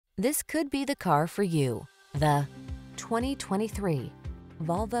This could be the car for you. The 2023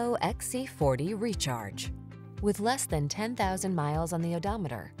 Volvo XC40 Recharge. With less than 10,000 miles on the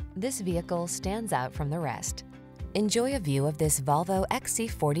odometer, this vehicle stands out from the rest. Enjoy a view of this Volvo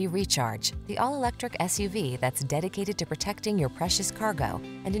XC40 Recharge, the all-electric SUV that's dedicated to protecting your precious cargo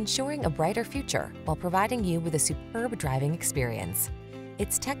and ensuring a brighter future while providing you with a superb driving experience.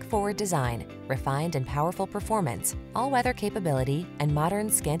 Its tech-forward design, refined and powerful performance, all-weather capability, and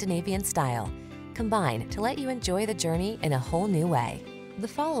modern Scandinavian style combine to let you enjoy the journey in a whole new way. The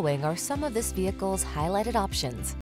following are some of this vehicle's highlighted options: